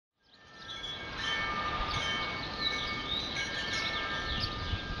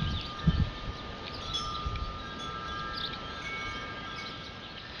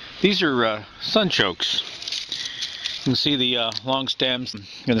These are sunchokes. You can see the long stems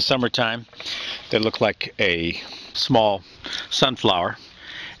in the summertime. They look like a small sunflower.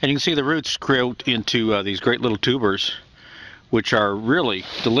 And you can see the roots grow into these great little tubers, which are really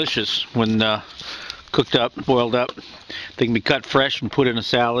delicious when cooked up, boiled up. They can be cut fresh and put in a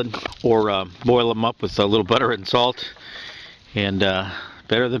salad, or boil them up with a little butter and salt, and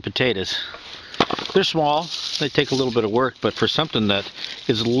better than potatoes. They're small, they take a little bit of work, but for something that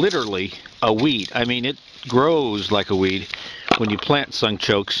is literally a weed, I mean, it grows like a weed. When you plant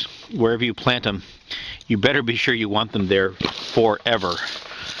sunchokes, wherever you plant them, you better be sure you want them there forever,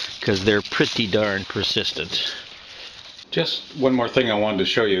 because they're pretty darn persistent. Just one more thing I wanted to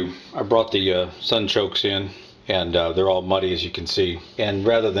show you. I brought the sunchokes in, and they're all muddy, as you can see. And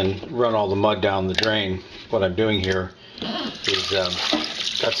rather than run all the mud down the drain, what I'm doing here is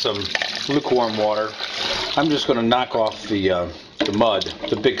got some lukewarm water. I'm just going to knock off the mud,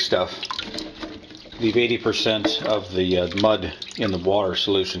 the big stuff. Leave 80% of the mud in the water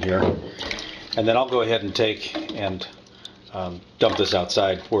solution here, and then I'll go ahead and take and dump this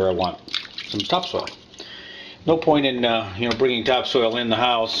outside where I want some topsoil. No point in bringing topsoil in the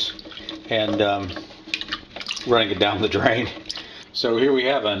house and running it down the drain. So here we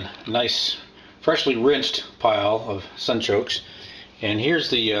have a nice freshly rinsed pile of sunchokes, and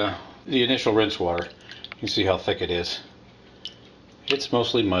here's the initial rinse water. You can see how thick it is. It's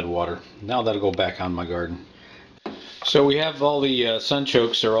mostly mud water. Now that'll go back on my garden. So we have all the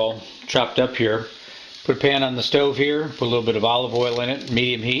sunchokes are all chopped up here. Put a pan on the stove here, put a little bit of olive oil in it,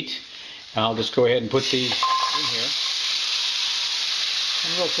 medium heat. And I'll just go ahead and put these in here.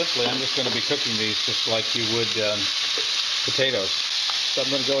 And real simply, I'm just going to be cooking these just like you would potatoes. So I'm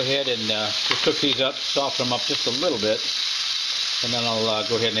going to go ahead and just cook these up, soften them up just a little bit, and then I'll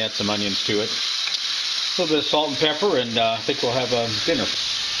go ahead and add some onions to it. A little bit of salt and pepper, and I think we'll have dinner.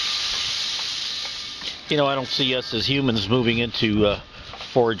 You know, I don't see us as humans moving into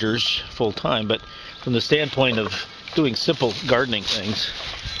foragers full time, but from the standpoint of doing simple gardening things,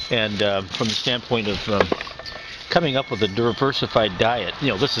 and from the standpoint of coming up with a diversified diet, you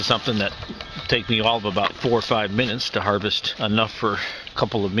know, this is something that take me all of about 4 or 5 minutes to harvest enough for a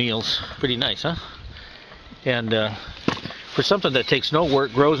couple of meals. Pretty nice, huh? And for something that takes no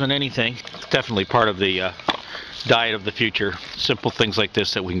work, grows on anything, it's definitely part of the diet of the future. Simple things like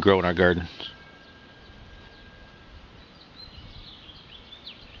this that we can grow in our garden.